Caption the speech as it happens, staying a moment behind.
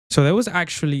So there was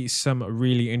actually some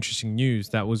really interesting news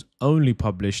that was only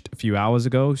published a few hours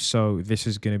ago. So this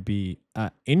is going to be an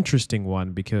interesting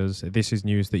one because this is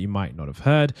news that you might not have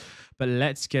heard. But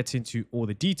let's get into all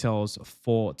the details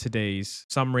for today's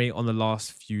summary on the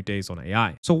last few days on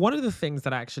AI. So one of the things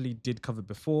that I actually did cover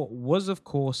before was, of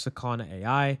course, Sakana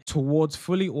AI towards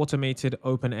fully automated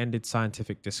open-ended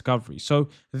scientific discovery. So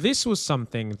this was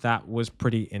something that was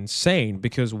pretty insane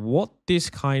because what this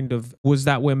kind of was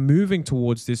that we're moving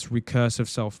towards this recursive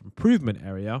self-improvement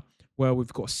area where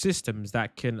we've got systems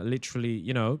that can literally,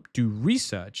 do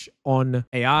research on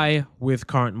AI with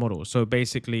current models. So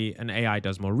basically, an AI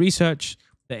does more research,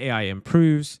 the AI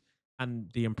improves,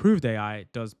 and the improved AI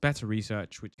does better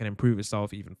research, which can improve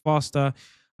itself even faster.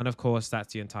 And of course,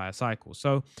 that's the entire cycle.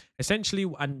 So essentially,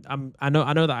 and I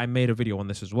know that I made a video on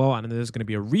this as well, and there's going to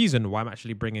be a reason why I'm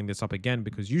actually bringing this up again,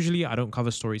 because usually I don't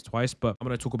cover stories twice, but I'm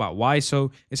going to talk about why.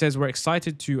 So it says we're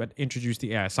excited to introduce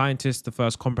the AI scientist, the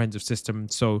first comprehensive system,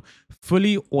 so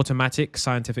fully automatic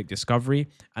scientific discovery,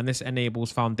 and this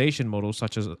enables foundation models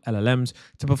such as LLMs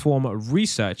to perform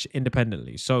research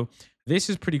independently. So this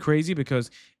is pretty crazy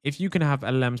because if you can have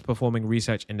LLMs performing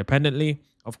research independently,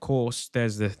 of course,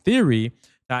 there's the theory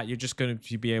that you're just going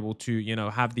to be able to,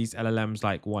 have these LLMs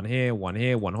like one here, one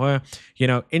here, one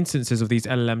here, instances of these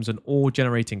LLMs and all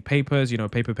generating papers,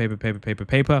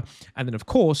 paper. And then, of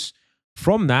course,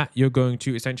 from that, you're going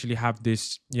to essentially have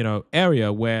this,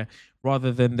 area where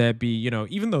rather than there be,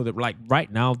 even though that like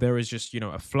right now there is just,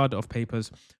 a flood of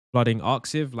papers flooding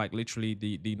Arxiv, like literally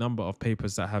the number of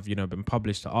papers that have, been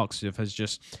published to Arxiv has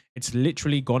just, it's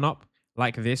literally gone up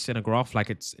like this in a graph. Like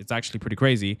it's actually pretty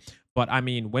crazy. But I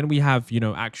mean, when we have,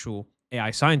 actual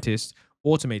AI scientists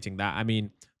automating that, I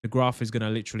mean, the graph is going to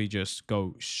literally just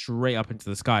go straight up into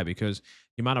the sky because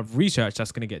the amount of research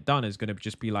that's going to get done is going to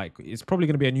just be like, it's probably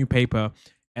going to be a new paper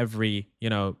every,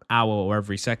 hour or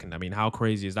every second. I mean, how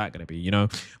crazy is that going to be?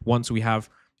 Once we have,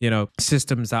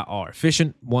 systems that are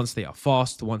efficient, once they are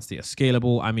fast, once they are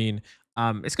scalable, I mean,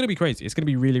 it's going to be crazy. It's going to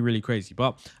be really, really crazy.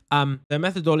 But the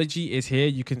methodology is here.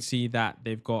 You can see that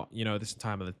they've got, this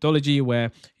entire methodology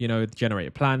where, generate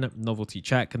a plan, novelty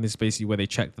check. And this is basically where they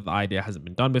check that the idea hasn't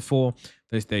been done before.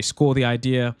 They score the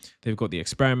idea. They've got the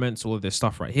experiments, all of this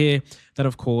stuff right here. Then,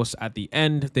 of course, at the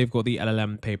end, they've got the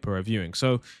LLM paper reviewing.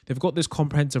 So they've got this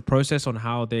comprehensive process on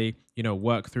how they,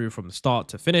 work through from the start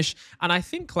to finish. And I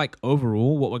think like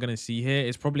overall, what we're going to see here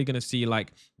is probably going to see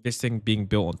like this thing being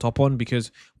built on top on,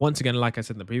 because once again, like I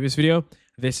said in the previous video,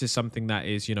 this is something that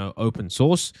is, open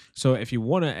source. So if you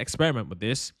want to experiment with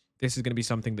this is going to be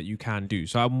something that you can do.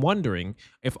 So I'm wondering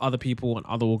if other people and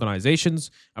other organizations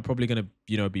are probably going to,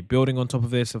 be building on top of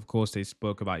this. Of course, they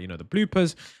spoke about, the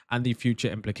bloopers and the future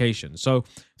implications. So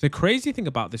the crazy thing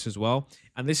about this as well,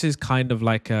 and this is kind of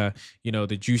like, the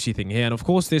juicy thing here. And of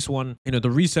course, this one, the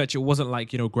research, it wasn't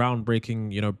like,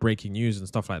 groundbreaking, breaking news and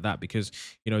stuff like that, because,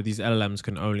 these LLMs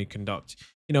can only conduct,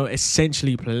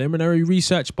 essentially preliminary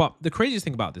research. But the craziest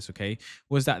thing about this, okay,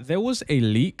 was that there was a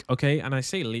leak, okay, and I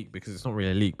say leak because it's not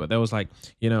really a leak, but there was like,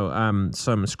 some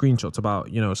screenshots about,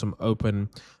 some OpenAI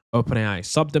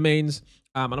subdomains.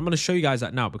 And I'm going to show you guys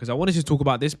that now because I wanted to talk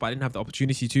about this, but I didn't have the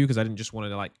opportunity to because I didn't just want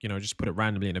to like, just put it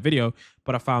randomly in a video,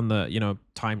 but I found the,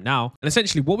 time now. And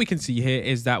essentially what we can see here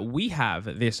is that we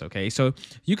have this, okay? So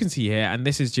you can see here, and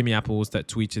this is Jimmy Apples that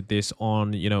tweeted this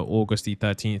on, August the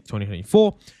 13th,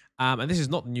 2024. And this is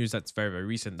not the news that's very, very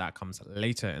recent. That comes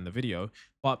later in the video.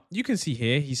 But you can see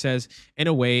here, he says, in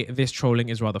a way, this trolling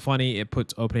is rather funny. It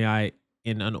puts OpenAI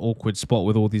in an awkward spot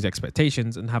with all these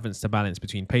expectations and having to balance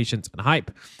between patience and hype.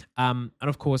 And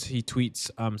of course, he tweets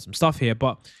some stuff here.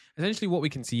 But essentially what we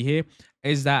can see here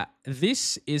is that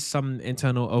this is some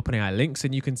internal OpenAI links.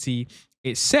 And you can see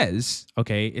it says,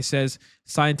 okay, it says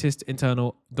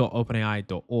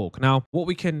scientistinternal.openai.org. Now, what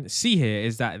we can see here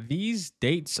is that these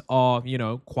dates are,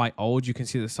 quite old. You can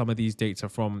see that some of these dates are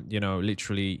from,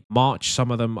 literally March. Some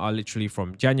of them are literally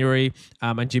from January.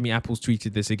 And Jimmy Apples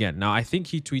tweeted this again. Now, I think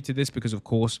he tweeted this because, of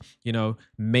course,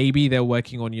 maybe they're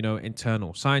working on,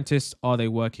 internal scientists. Are they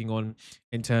working on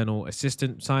internal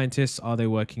assistant scientists? Are they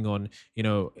working on,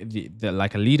 the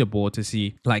like a leaderboard to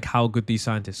see like how good these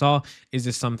scientists are? Is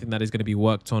this something that is going to be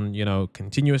worked on,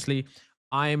 continuously?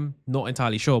 I'm not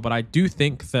entirely sure, but I do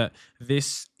think that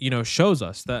this, shows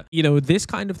us that, this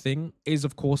kind of thing is,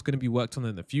 of course, going to be worked on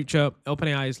in the future.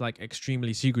 OpenAI is like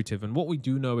extremely secretive. And what we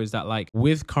do know is that like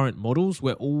with current models,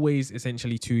 we're always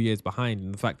essentially 2 years behind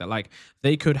in the fact that like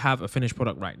they could have a finished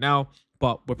product right now,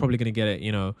 but we're probably going to get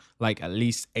it, like at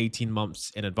least 18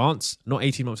 months in advance. Not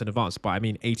 18 months in advance, but I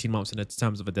mean 18 months in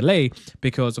terms of a delay,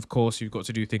 because of course you've got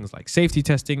to do things like safety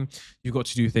testing, you've got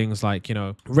to do things like,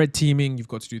 red teaming, you've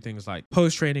got to do things like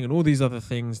post training and all these other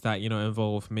things that,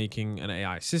 involve making an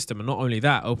AI system. And not only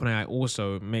that, OpenAI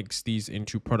also makes these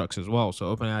into products as well.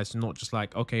 So OpenAI is not just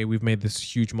like, okay, we've made this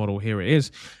huge model, here it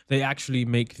is. They actually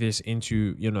make this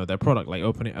into, their product. Like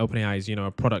OpenAI is,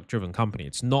 a product driven company.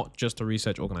 It's not just a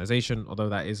research organization, although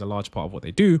that is a large part of what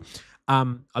they do.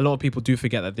 A lot of people do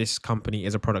forget that this company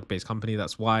is a product-based company.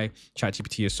 That's why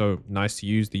ChatGPT is so nice to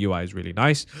use. The UI is really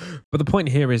nice. But the point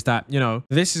here is that,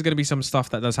 this is going to be some stuff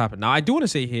that does happen. Now, I do want to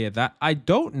say here that I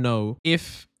don't know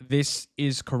if this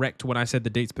is correct when I said the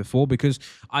dates before, because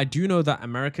I do know that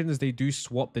Americans, they do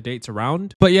swap the dates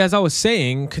around. But yeah, as I was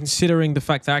saying, considering the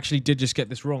fact that I actually did just get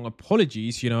this wrong,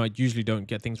 apologies, I usually don't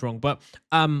get things wrong, but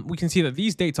we can see that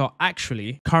these dates are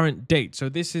actually current dates. So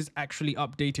this is actually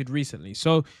updated recently.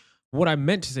 So what I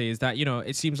meant to say is that,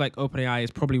 it seems like OpenAI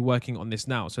is probably working on this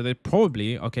now. So they're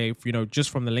probably, okay,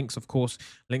 just from the links, of course,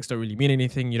 links don't really mean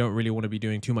anything. You don't really want to be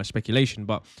doing too much speculation,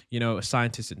 but, a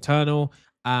scientist internal,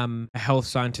 a health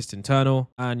scientist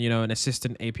internal, and, an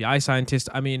assistant API scientist.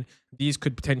 I mean, these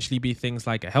could potentially be things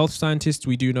like a health scientist.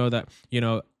 We do know that,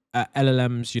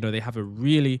 LLMs, they have a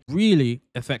really, really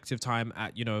effective time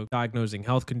at, diagnosing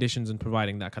health conditions and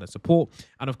providing that kind of support.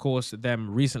 And of course,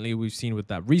 them recently, we've seen with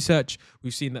that research,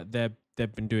 we've seen that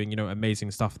they've been doing,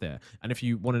 amazing stuff there. And if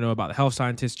you want to know about the health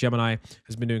scientists, Gemini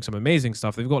has been doing some amazing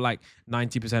stuff. They've got like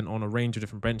 90% on a range of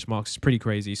different benchmarks. It's pretty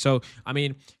crazy. So, I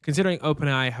mean, considering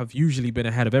OpenAI have usually been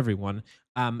ahead of everyone,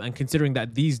 and considering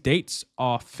that these dates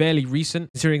are fairly recent,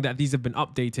 considering that these have been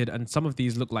updated and some of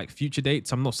these look like future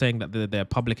dates, I'm not saying that they're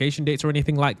publication dates or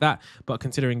anything like that, but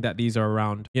considering that these are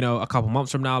around, a couple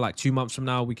months from now, like 2 months from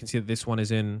now, we can see that this one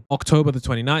is in October the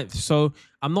 29th. So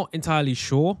I'm not entirely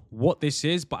sure what this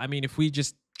is, but I mean, if we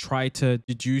just try to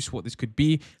deduce what this could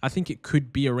be, I think it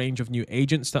could be a range of new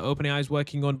agents that OpenAI is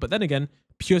working on. But then again,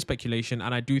 pure speculation,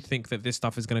 and I do think that this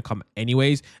stuff is going to come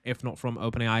anyways, if not from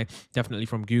OpenAI, definitely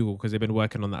from Google, because they've been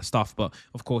working on that stuff. But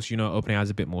of course, OpenAI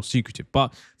is a bit more secretive.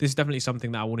 But this is definitely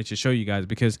something that I wanted to show you guys,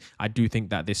 because I do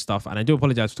think that this stuff, and I do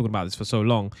apologize for talking about this for so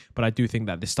long, but I do think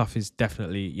that this stuff is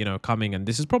definitely, coming, and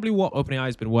this is probably what OpenAI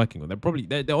has been working on.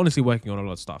 They're honestly working on a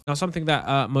lot of stuff. Now, something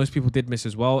that most people did miss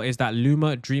as well is that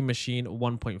Luma Dream Machine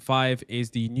 1.5 is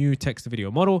the new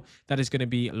text-to-video model that is going to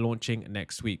be launching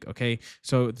next week. Okay,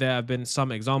 so there have been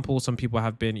some examples. Some people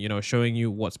have been, showing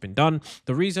you what's been done.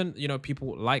 The reason,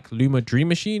 people like Luma Dream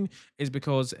Machine is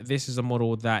because this is a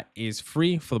model that is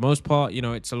free for the most part.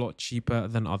 It's a lot cheaper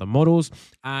than other models.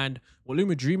 And what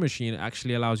Luma Dream Machine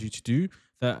actually allows you to do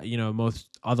that,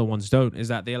 most other ones don't, is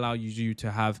that they allow you to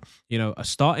have, a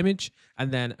start image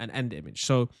and then an end image.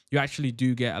 So you actually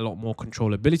do get a lot more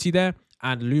controllability there.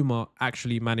 And Luma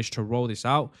actually managed to roll this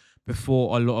out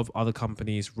before a lot of other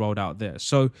companies rolled out there.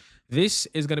 So this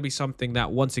is going to be something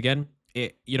that, once again,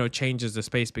 it, changes the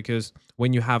space, because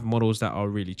when you have models that are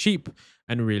really cheap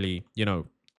and really,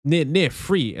 near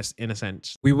free in a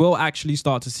sense, we will actually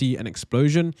start to see an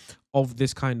explosion of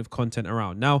this kind of content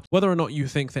around. Now, whether or not you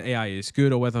think that AI is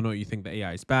good or whether or not you think that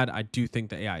AI is bad, I do think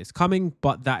that AI is coming,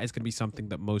 but that is going to be something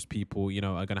that most people,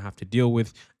 are going to have to deal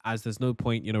with, as there's no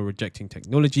point, rejecting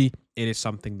technology. It is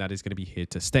something that is going to be here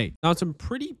to stay. Now, some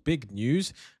pretty big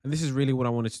news, and this is really what I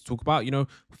wanted to talk about.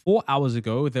 4 hours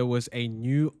ago, there was a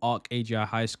new ARC AGI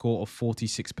high score of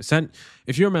 46%.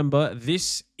 If you remember,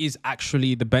 this is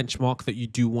actually the benchmark that you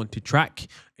do want to track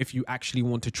if you actually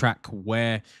want to track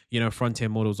where, frontier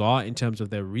models are in terms of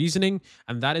their reasoning.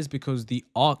 And that is because the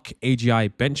ARC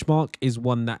AGI benchmark is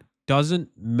one that doesn't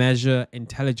measure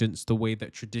intelligence the way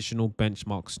that traditional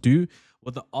benchmarks do.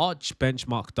 What the Arch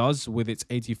benchmark does with its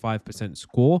 85%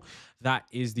 score, that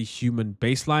is the human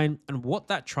baseline. And what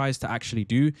that tries to actually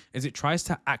do is it tries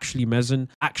to actually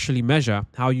measure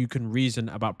how you can reason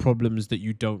about problems that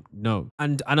you don't know.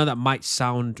 And I know that might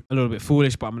sound a little bit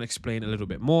foolish, but I'm going to explain a little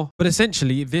bit more. But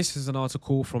essentially, this is an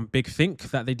article from Big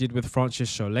Think that they did with Francis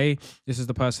Cholet. This is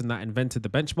the person that invented the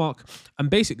benchmark.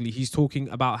 And basically, he's talking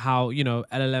about how,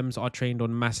 LLMs are trained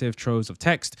on massive troves of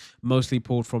text, mostly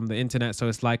pulled from the internet. So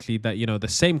it's likely that, the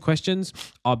same questions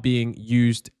are being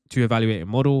used to evaluate a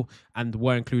model and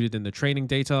were included in the training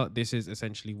data. This is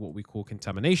essentially what we call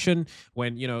contamination.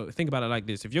 When, think about it like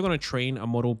this. If you're going to train a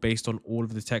model based on all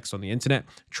of the text on the internet,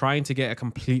 trying to get a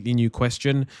completely new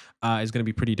question is going to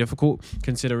be pretty difficult,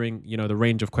 considering, the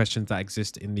range of questions that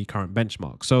exist in the current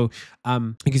benchmark. So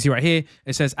you can see right here,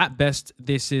 it says at best,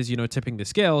 this is, tipping the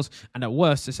scales, and at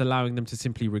worst, it's allowing them to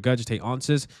simply regurgitate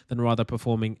answers than rather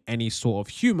performing any sort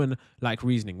of human-like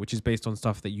reasoning, which is based on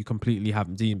stuff that you completely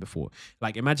haven't seen before.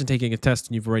 Like, imagine taking a test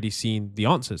and you've already seen the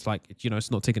answers. Like,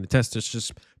 it's not taking a test, it's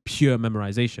just pure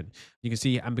memorization. You can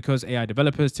see, and because AI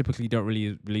developers typically don't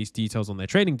really release details on their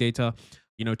training data,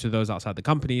 to those outside the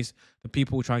companies, the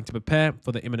people trying to prepare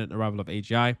for the imminent arrival of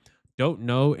AGI don't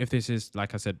know if this is,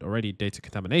 like I said already, data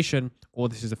contamination or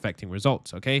this is affecting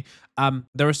results. Okay.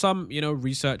 There are some,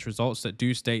 research results that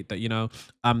do state that,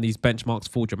 these benchmarks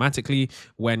fall dramatically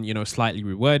when, slightly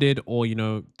reworded or,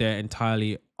 they're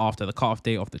entirely after the cutoff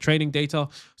date of the training data.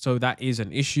 So that is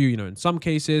an issue, in some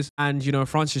cases. And,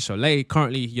 Francis Soleil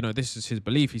currently, this is his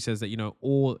belief. He says that,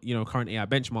 all, current AI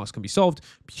benchmarks can be solved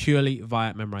purely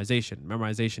via memorization.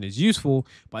 Memorization is useful,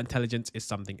 but intelligence is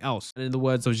something else. And in the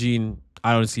words of Jean,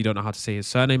 I honestly don't know how to say his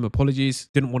surname, apologies,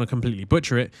 didn't want to completely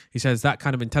butcher it. He says that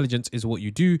kind of intelligence is what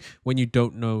you do when you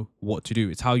don't know what to do.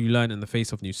 It's how you learn in the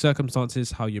face of new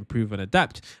circumstances, how you improve and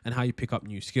adapt, and how you pick up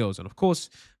new skills. And of course,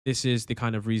 this is the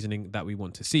kind of reasoning that we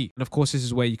want to see. And of course, this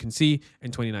is where you can see in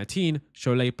 2019,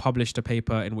 Cholet published a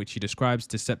paper in which he describes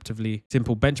deceptively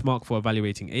simple benchmark for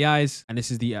evaluating AIs. And this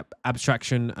is the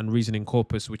abstraction and reasoning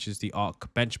corpus, which is the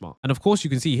ARC benchmark. And of course, you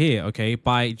can see here, okay,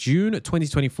 by June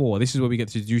 2024, this is where we get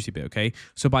to the juicy bit, okay?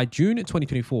 So by June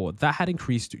 2024, that had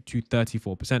increased to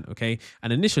 34%, okay?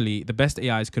 And initially, the best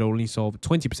AIs could only solve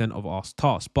 20% of our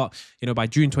tasks. But, by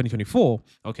June 2024,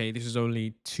 okay, this is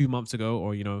only 2 months ago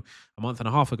or, a month and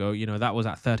a half ago, that was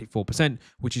at 34%,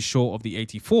 which is short of the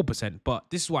 84%. But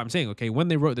this is what I'm saying, okay? When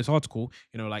they wrote this article,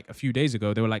 like a few days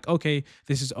ago, they were like, okay,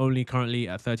 this is only currently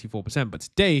at 34%. But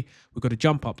today, we've got to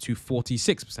jump up to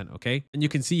 46%, okay? And you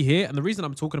can see here, and the reason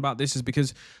I'm talking about this is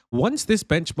because once this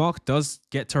benchmark does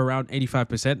get to around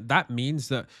 85%, that means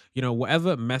that,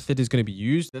 whatever method is going to be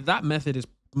used, that method is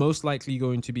most likely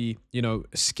going to be,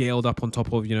 scaled up on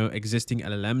top of, existing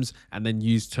LLMs and then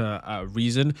used to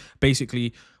reason.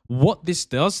 Basically, what this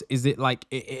does is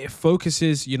it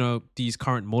focuses, these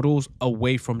current models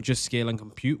away from just scale and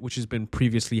compute, which has been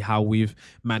previously how we've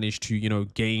managed to,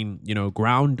 gain,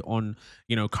 ground on,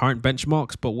 current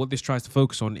benchmarks. But what this tries to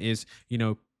focus on is,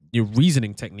 your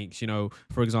reasoning techniques,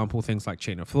 for example, things like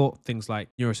chain of thought, things like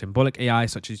neurosymbolic AI,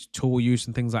 such as tool use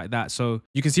and things like that. So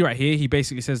you can see right here, he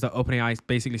basically says that OpenAI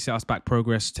basically set us back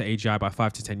progress to AGI by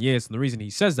 5 to 10 years. And the reason he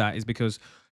says that is because,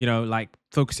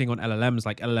 focusing on LLMs,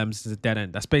 like LLMs is a dead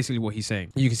end. That's basically what he's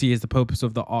saying. You can see is the purpose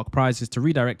of the ARC prize is to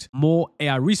redirect more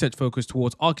AI research focus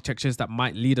towards architectures that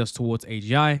might lead us towards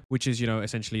AGI, which is,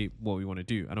 essentially what we want to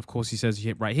do. And of course, he says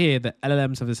right here that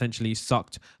LLMs have essentially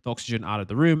sucked the oxygen out of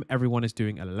the room. Everyone is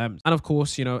doing LLMs. And of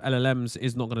course, LLMs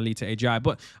is not going to lead to AGI,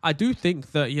 but I do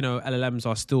think that, LLMs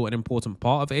are still an important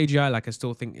part of AGI. Like, I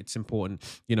still think it's important,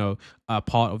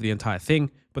 part of the entire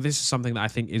thing. But this is something that I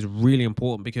think is really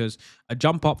important because a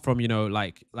jump up from,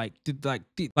 I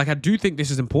do think this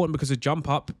is important because a jump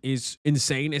up is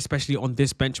insane, especially on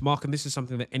this benchmark. And this is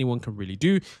something that anyone can really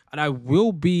do. And I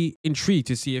will be intrigued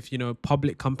to see if,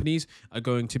 public companies are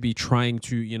going to be trying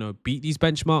to, beat these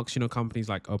benchmarks, companies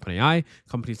like OpenAI,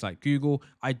 companies like Google.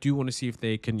 I do want to see if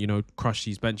they can, crush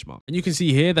these benchmarks. And you can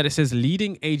see here that it says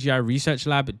leading AGI research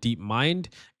lab DeepMind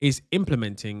is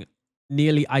implementing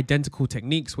nearly identical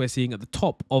techniques we're seeing at the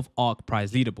top of ARC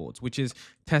prize leaderboards, which is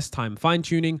test time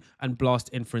fine-tuning and blast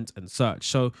inference and search.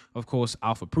 So, of course,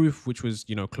 alpha proof, which was,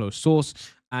 closed source.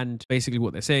 And basically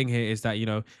what they're saying here is that,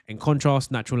 in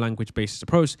contrast, natural language based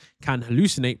approach can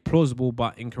hallucinate plausible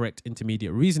but incorrect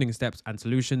intermediate reasoning steps and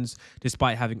solutions,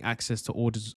 despite having access to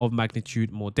orders of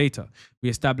magnitude more data. We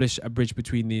establish a bridge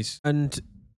between these. And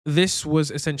this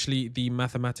was essentially the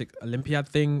Mathematic Olympiad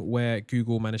thing where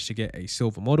Google managed to get a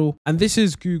silver model. And this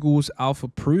is Google's alpha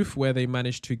proof where they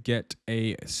managed to get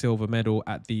a silver medal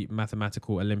at the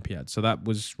Mathematical Olympiad. So that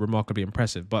was remarkably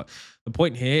impressive. But the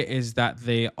point here is that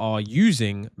they are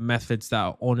using methods that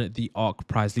are on the ARC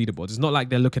prize leaderboard. It's not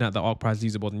like they're looking at the ARC prize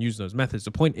leaderboard and using those methods.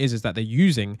 The point is that they're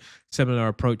using similar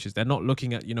approaches. They're not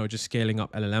looking at, just scaling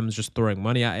up LLMs, just throwing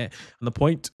money at it. And the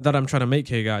point that I'm trying to make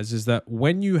here, guys, is that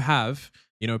when you have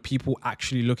people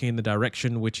actually looking in the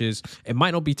direction, which is, it might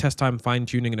not be test time fine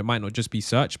tuning and it might not just be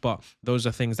search, but those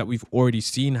are things that we've already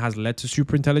seen has led to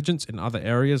super intelligence in other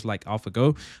areas like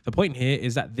AlphaGo. The point here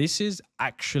is that this is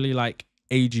actually like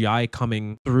AGI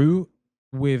coming through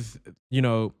with, you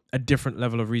know, a different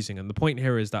level of reasoning. And the point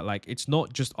here is that, like, it's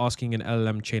not just asking an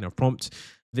LLM chain of prompts.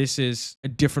 This is a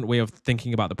different way of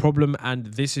thinking about the problem. And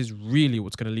this is really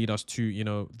what's going to lead us to, you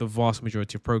know, the vast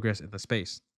majority of progress in the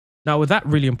space. Now, with that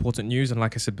really important news, and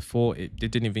like I said before, it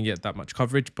didn't even get that much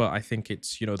coverage, but I think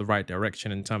it's, you know, the right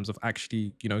direction in terms of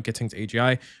actually, you know, getting to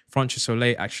AGI. Francis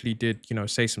Soleil actually did, you know,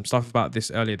 say some stuff about this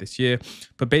earlier this year.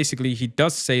 But basically, he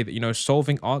does say that, you know,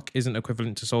 solving ARC isn't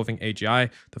equivalent to solving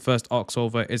AGI. The first ARC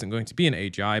solver isn't going to be an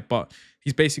AGI, but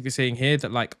he's basically saying here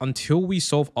that, like, until we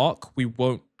solve ARC, we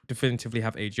won't definitively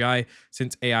have AGI,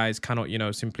 since AIs cannot, you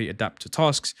know, simply adapt to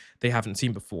tasks they haven't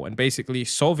seen before. And basically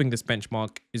solving this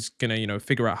benchmark is gonna, you know,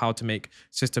 figure out how to make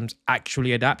systems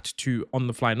actually adapt to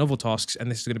on-the-fly novel tasks,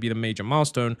 and this is gonna be the major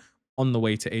milestone on the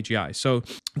way to AGI. So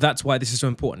that's why this is so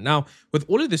important. Now, with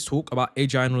all of this talk about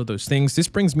AGI and all of those things, this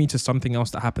brings me to something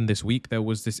else that happened this week. There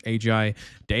was this AGI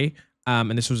day.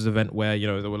 And this was an event where, you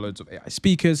know, there were loads of AI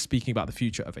speakers speaking about the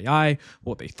future of AI,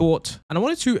 what they thought. And I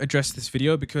wanted to address this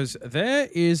video because there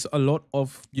is a lot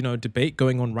of, you know, debate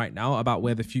going on right now about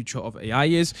where the future of AI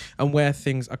is and where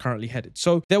things are currently headed.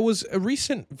 So there was a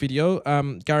recent video,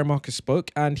 Gary Marcus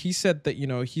spoke, and he said that, you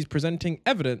know, he's presenting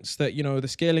evidence that, you know, the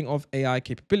scaling of AI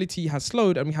capability has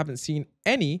slowed and we haven't seen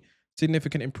any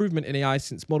significant improvement in AI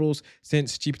since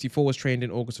GPT-4 was trained in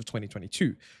August of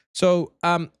 2022. So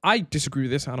I disagree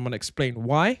with this, and I'm going to explain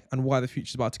why and why the future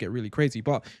is about to get really crazy.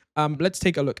 But let's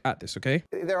take a look at this, okay?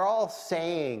 They're all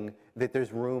saying that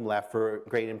there's room left for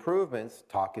great improvements.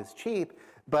 Talk is cheap.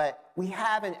 But we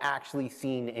haven't actually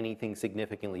seen anything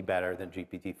significantly better than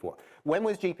GPT-4. When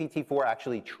was GPT-4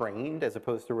 actually trained as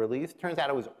opposed to released? Turns out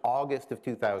it was August of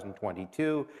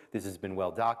 2022. This has been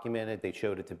well documented. They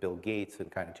showed it to Bill Gates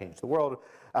and kind of changed the world.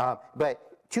 But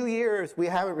 2 years, we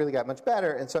haven't really got much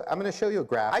better. And so I'm going to show you a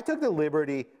graph. I took the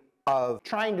liberty of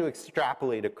trying to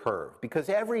extrapolate a curve, because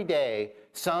every day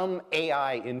some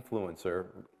AI influencer,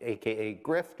 aka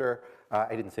grifter,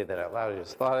 I didn't say that out loud, I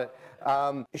just thought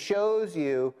it, shows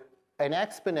you an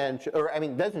exponential, or I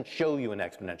mean, doesn't show you an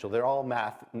exponential, they're all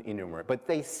math enumerate, but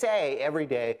they say every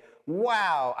day,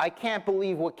 wow, I can't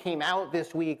believe what came out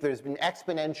this week, there's been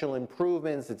exponential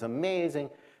improvements, it's amazing.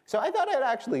 So I thought I'd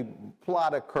actually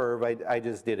plot a curve. I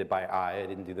just did it by eye, I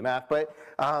didn't do the math, but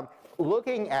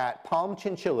looking at Palm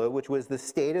Chinchilla, which was the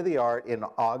state of the art in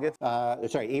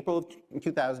April of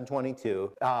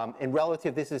 2022, and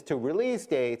relative, this is to release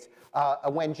dates,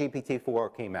 when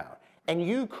GPT-4 came out. And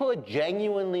you could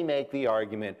genuinely make the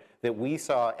argument that we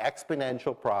saw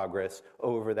exponential progress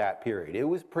over that period. It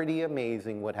was pretty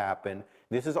amazing what happened.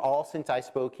 This is all since I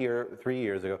spoke here 3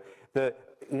 years ago.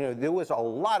 There was a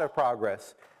lot of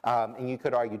progress, and you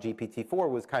could argue GPT-4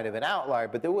 was kind of an outlier,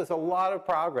 but there was a lot of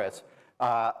progress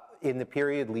in the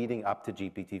period leading up to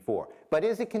GPT-4. But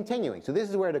is it continuing? So this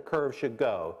is where the curve should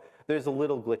go. There's a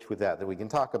little glitch with that we can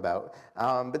talk about.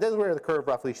 But this is where the curve,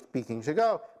 roughly speaking, should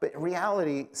go. But in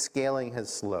reality, scaling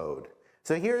has slowed.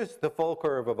 So here's the full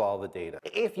curve of all the data.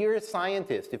 If you're a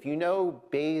scientist, if you know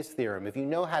Bayes' theorem, if you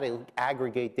know how to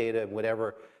aggregate data in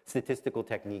whatever statistical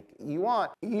technique you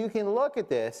want, you can look at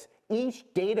this. Each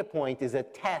data point is a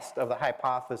test of the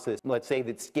hypothesis. Let's say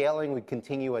that scaling would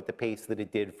continue at the pace that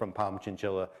it did from Palm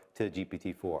Chinchilla to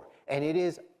GPT-4. And it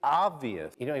is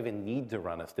obvious, you don't even need to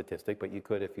run a statistic, but you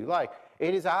could if you like.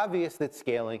 It is obvious that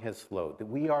scaling has slowed, that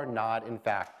we are not, in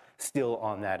fact, still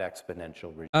on that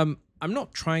exponential regime. I'm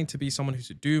not trying to be someone who's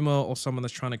a doomer or someone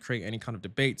that's trying to create any kind of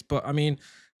debates, but I mean,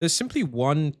 there's simply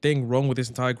one thing wrong with this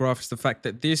entire graph. Is the fact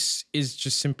that this is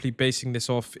just simply basing this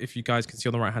off, if you guys can see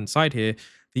on the right hand side here,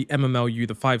 the MMLU,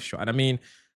 the 5-shot. And I mean,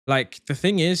 like, the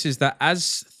thing is that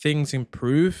as things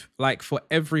improve, like, for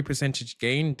every percentage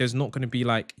gain, there's not going to be,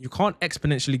 like, you can't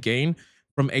exponentially gain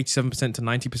from 87% to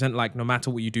 90%, like, no matter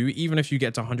what you do. Even if you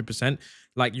get to 100%,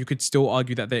 like, you could still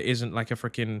argue that there isn't, like, a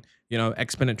freaking, you know,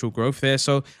 exponential growth there.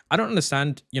 So I don't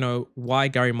understand, you know, why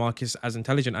Gary Marcus, as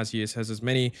intelligent as he is, has as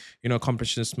many, you know,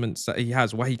 accomplishments that he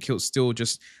has, why he still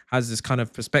just has this kind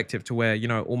of perspective to where, you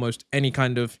know, almost any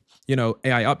kind of, you know,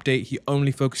 AI update, he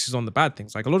only focuses on the bad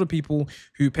things. Like, a lot of people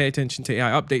who pay attention to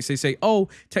AI updates, they say, oh,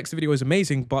 text to video is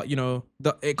amazing, but, you know,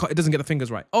 it doesn't get the fingers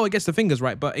right. Oh, it gets the fingers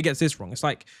right, but it gets this wrong. It's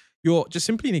like, you're just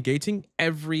simply negating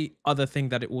every other thing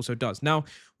that it also does. Now,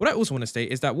 what I also want to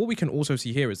state is that what we can also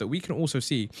see here is that we can also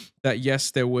see that,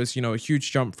 yes, there was, you know, a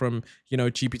huge jump from, you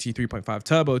know, GPT 3.5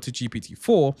 Turbo to GPT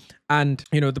 4. And,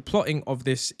 you know, the plotting of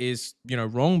this is, you know,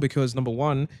 wrong because, number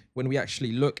one, when we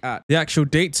actually look at the actual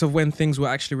dates of when things were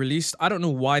actually released, I don't know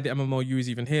why the MMLU is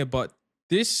even here, but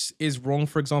this is wrong.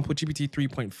 For example, GPT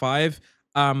 3.5,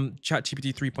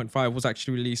 ChatGPT 3.5 was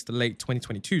actually released late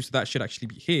 2022, so that should actually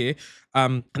be here.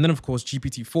 And then, of course,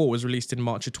 GPT-4 was released in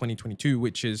March of 2022,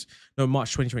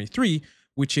 March 2023,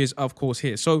 which is, of course,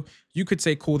 here. So you could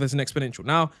say, cool, there's an exponential.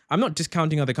 Now, I'm not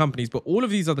discounting other companies, but all of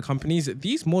these other companies,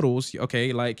 these models,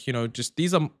 okay, like, just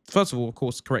these are, first of all, of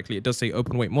course, correctly, it does say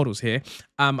open weight models here.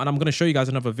 And I'm going to show you guys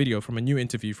another video from a new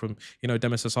interview from,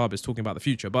 Demis Hassabis talking about the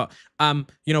future. But,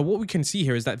 what we can see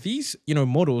here is that these,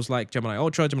 models like Gemini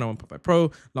Ultra, Gemini 1.5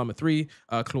 Pro, Llama 3,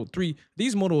 Claude 3,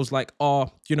 these models like are,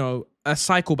 a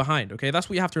cycle behind, okay? That's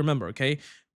what you have to remember, okay?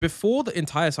 Before the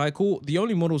entire cycle, the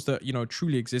only models that,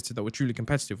 truly existed that were truly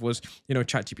competitive was,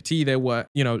 ChatGPT. There were,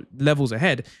 levels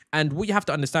ahead. And what you have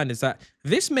to understand is that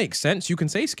this makes sense. You can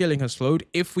say scaling has slowed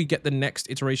if we get the next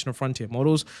iteration of frontier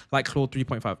models like Claude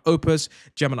 3.5 Opus,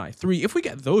 Gemini 3. If we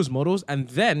get those models and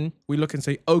then we look and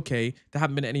say, okay, there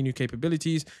haven't been any new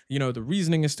capabilities, the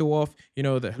reasoning is still off,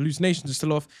 the hallucinations are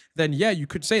still off, then yeah, you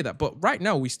could say that. But right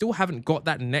now, we still haven't got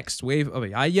that next wave of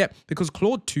AI yet because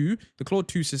the Claude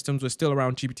 2 systems were still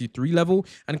around GPT-3 level,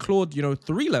 and Claude,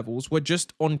 3 levels were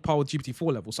just on par with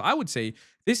GPT-4 level. So I would say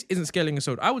this isn't scaling as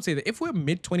slowed. I would say that if we're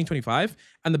mid 2025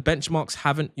 and the benchmarks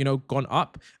haven't, gone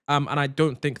up, and I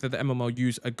don't think that the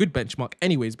MMOUs a good benchmark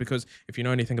anyways, because if you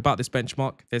know anything about this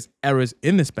benchmark, there's errors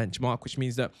in this benchmark, which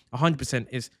means that 100%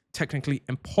 is technically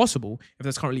impossible if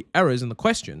there's currently errors in the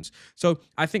questions. So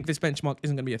I think this benchmark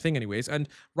isn't going to be a thing anyways. And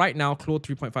right now, Claude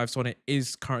 3.5 Sonnet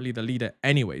is currently the leader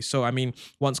anyway. So, I mean,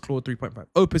 once Claude 3.5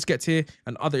 Opus gets here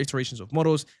and other iterations of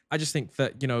models, I just think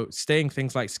that, staying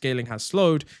things like scaling has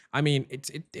slowed. I mean,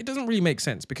 it doesn't really make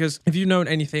sense because if you've known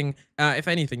anything, if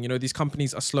anything, these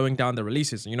companies are slowing down their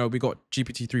releases. We got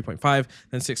GPT 3.5,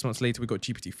 then 6 months later, we got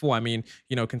GPT 4. I mean,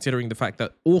 considering the fact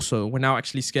that also we're now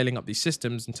actually scaling up these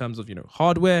systems in terms of,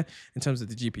 hardware, in terms of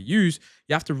the GPUs,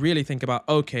 you have to really think about,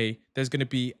 okay, there's going to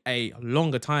be a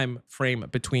longer time frame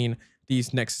between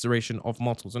these next iteration of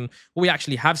models. And what we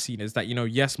actually have seen is that,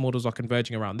 yes, models are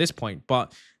converging around this point,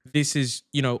 but this is,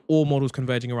 all models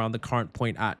converging around the current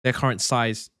point at their current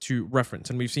size to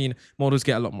reference. And we've seen models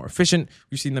get a lot more efficient.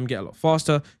 We've seen them get a lot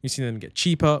faster. We've seen them get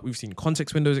cheaper. We've seen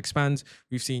context windows expand.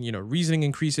 We've seen, reasoning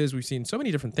increases. We've seen so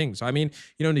many different things. So, I mean,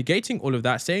 negating all of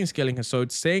that, saying scaling has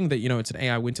slowed, saying that, it's an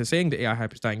AI winter, saying the AI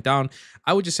hype is dying down,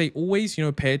 I would just say always,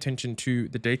 pay attention to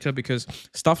the data because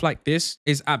stuff like this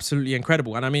is absolutely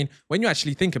incredible. And I mean, when you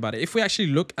actually think about it, if we actually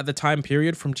look at the time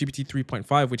period from GPT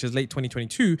 3.5, which is late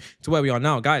 2022 to where we are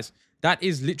now, guys, that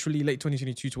is literally late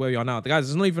 2022 to where we are now. The guys,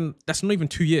 that's not even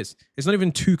 2 years. It's not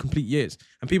even 2 complete years.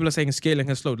 And people are saying scaling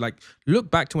has slowed. Like, look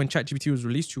back to when ChatGPT was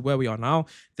released to where we are now,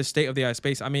 the state of the AI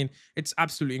space. I mean, it's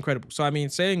absolutely incredible. So, I mean,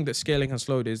 saying that scaling has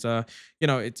slowed is,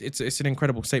 it's an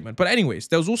incredible statement. But anyways,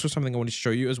 there was also something I wanted to show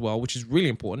you as well, which is really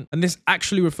important. And this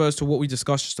actually refers to what we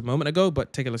discussed just a moment ago,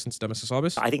 but take a listen to Demis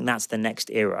Hassabis. I think that's the next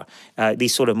era.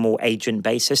 These sort of more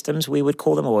agent-based systems, we would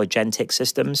call them, or agentic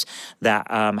systems that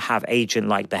have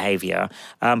agent-like behavior.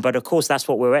 But of course, that's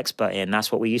what we're expert in.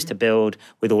 That's what we used to build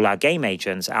with all our game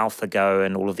agents, AlphaGo,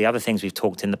 and all of the other things we've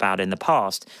talked about in the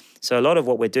past. So a lot of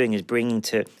what we're doing is bringing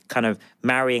to kind of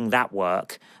marrying that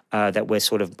work that we're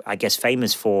sort of, I guess,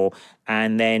 famous for,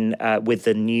 and then with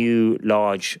the new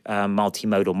large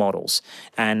multimodal models.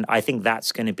 And I think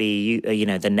that's going to be,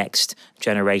 the next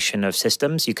generation of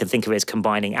systems. You can think of it as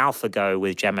combining AlphaGo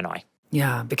with Gemini.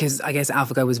 Yeah, because I guess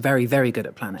AlphaGo was very, very good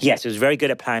at planning. Yes, it was very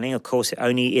good at planning. Of course,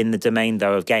 only in the domain,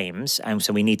 though, of games. And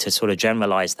so we need to sort of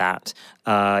generalize that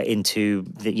into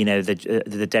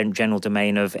the general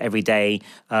domain of everyday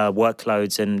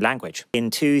workloads and language. In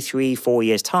 2, 3, 4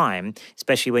 years' time,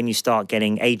 especially when you start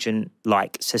getting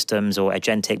agent-like systems or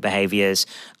agentic behaviors,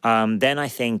 then I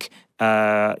think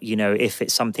if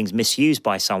something's misused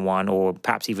by someone or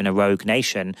perhaps even a rogue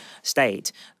nation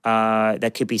state,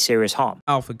 there could be serious harm.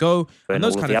 AlphaGo and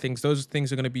those kind of things, those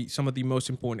things are going to be some of the most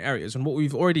important areas. And what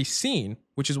we've already seen,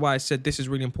 which is why I said this is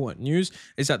really important news,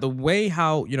 is that the way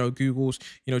how, Google's,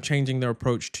 changing their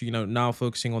approach to, now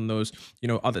focusing on those,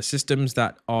 other systems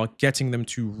that are getting them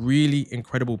to really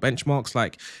incredible benchmarks,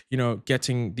 like,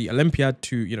 getting the Olympiad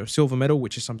to, silver medal,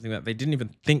 which is something that they didn't even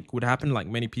think would happen. Like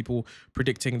many people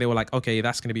predicting, they were like, okay,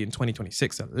 that's going to be in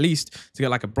 2026 at least to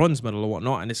get like a bronze medal or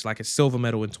whatnot. And it's like a silver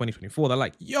medal in 2024. They're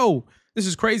like, yo, this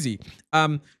is crazy.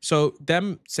 So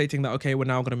them stating that, okay, we're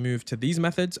now going to move to these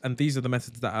methods, and these are the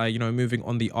methods that are, moving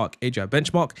on the ARC AGI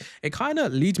benchmark. It kind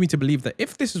of leads me to believe that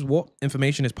if this is what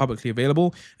information is publicly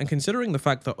available, and considering the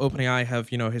fact that OpenAI have,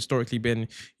 historically been,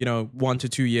 1 to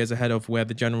 2 years ahead of where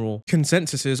the general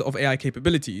consensus is of AI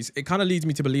capabilities, it kind of leads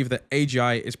me to believe that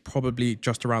AGI is probably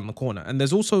just around the corner. And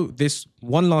there's also this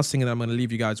one last thing that I'm going to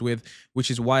leave you guys with,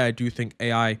 which is why I do think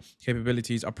AI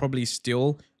capabilities are probably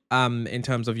still in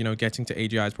terms of, getting to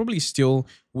AGI is probably still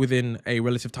within a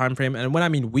relative time frame. And when I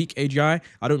mean weak AGI,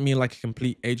 I don't mean like a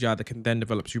complete AGI that can then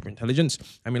develop super intelligence.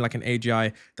 I mean like an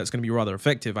AGI that's going to be rather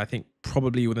effective, I think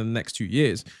probably within the next 2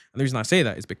 years. And the reason I say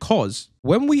that is because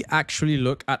when we actually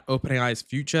look at OpenAI's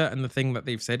future and the thing that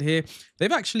they've said here,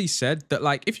 they've actually said that,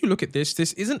 like, if you look at this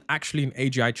isn't actually an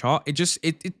AGI chart.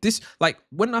 This, like,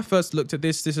 when I first looked at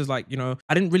this is like,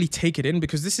 I didn't really take it in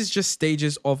because this is just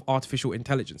stages of artificial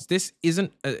intelligence. This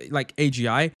isn't like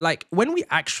AGI. Like, when we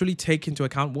actually take into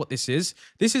account what this is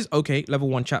okay, level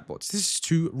 1 chatbots. This is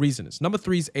 2 reasons. Number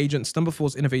 3 is agents, number 4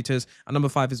 is innovators, and number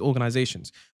 5 is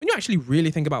organizations. When you actually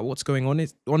really think about what's going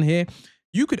on here,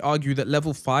 you could argue that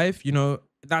level 5,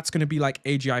 that's going to be like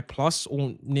AGI plus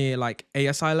or near like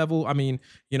ASI level. I mean,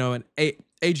 an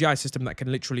AGI system that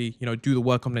can literally, do the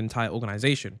work on an entire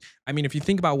organization. I mean, if you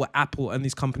think about what Apple and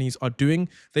these companies are doing,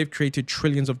 they've created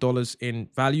trillions of dollars in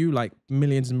value, like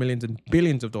millions and millions and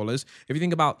billions of dollars. If you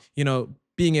think about,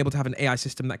 being able to have an AI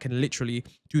system that can literally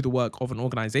do the work of an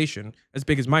organization as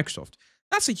big as Microsoft,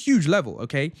 that's a huge level,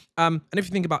 okay? And if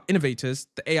you think about innovators,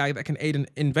 the AI that can aid in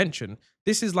invention,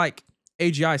 this is like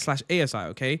AGI/ASI,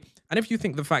 okay? And if you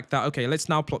think the fact that, okay, let's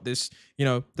now plot this,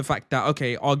 the fact that,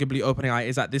 okay, arguably OpenAI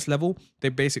is at this level, they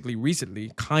basically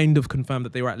recently kind of confirmed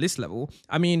that they were at this level.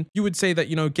 I mean, you would say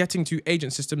that, getting to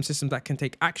agent systems that can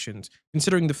take actions,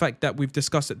 considering the fact that we've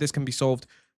discussed that this can be solved,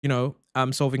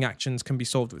 solving actions can be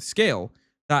solved with scale,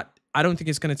 that I don't think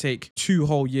it's going to take 2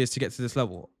 whole years to get to this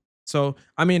level. So,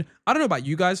 I mean, I don't know about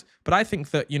you guys, but I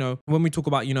think that, when we talk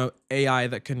about, AI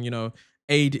that can,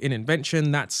 aid in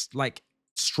invention, that's like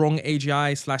strong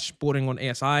AGI / bordering on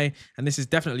ASI. And this is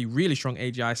definitely really strong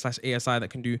AGI / ASI that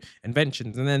can do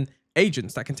inventions. And then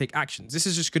agents that can take actions. This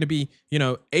is just going to be,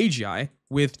 AGI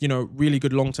with, really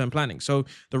good long-term planning. So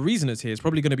the reason it's here is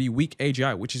probably going to be weak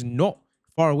AGI, which is not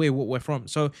far away what we're from.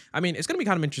 So, I mean, it's going to be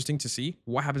kind of interesting to see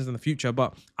what happens in the future,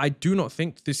 but I do not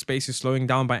think this space is slowing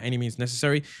down by any means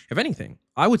necessary. If anything,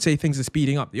 I would say things are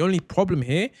speeding up. The only problem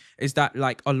here is that,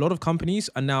 like, a lot of companies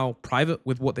are now private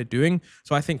with what they're doing.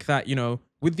 So I think that,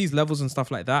 with these levels and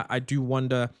stuff like that, I do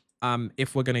wonder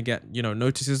if we're going to get,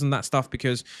 notices and that stuff,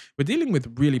 because we're dealing with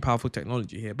really powerful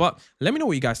technology here. But let me know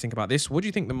what you guys think about this. What do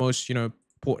you think the most,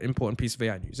 important piece of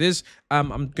AI news is? I'm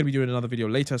going to be doing another video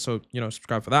later, so,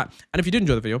 subscribe for that. And if you did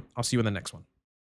enjoy the video, I'll see you in the next one.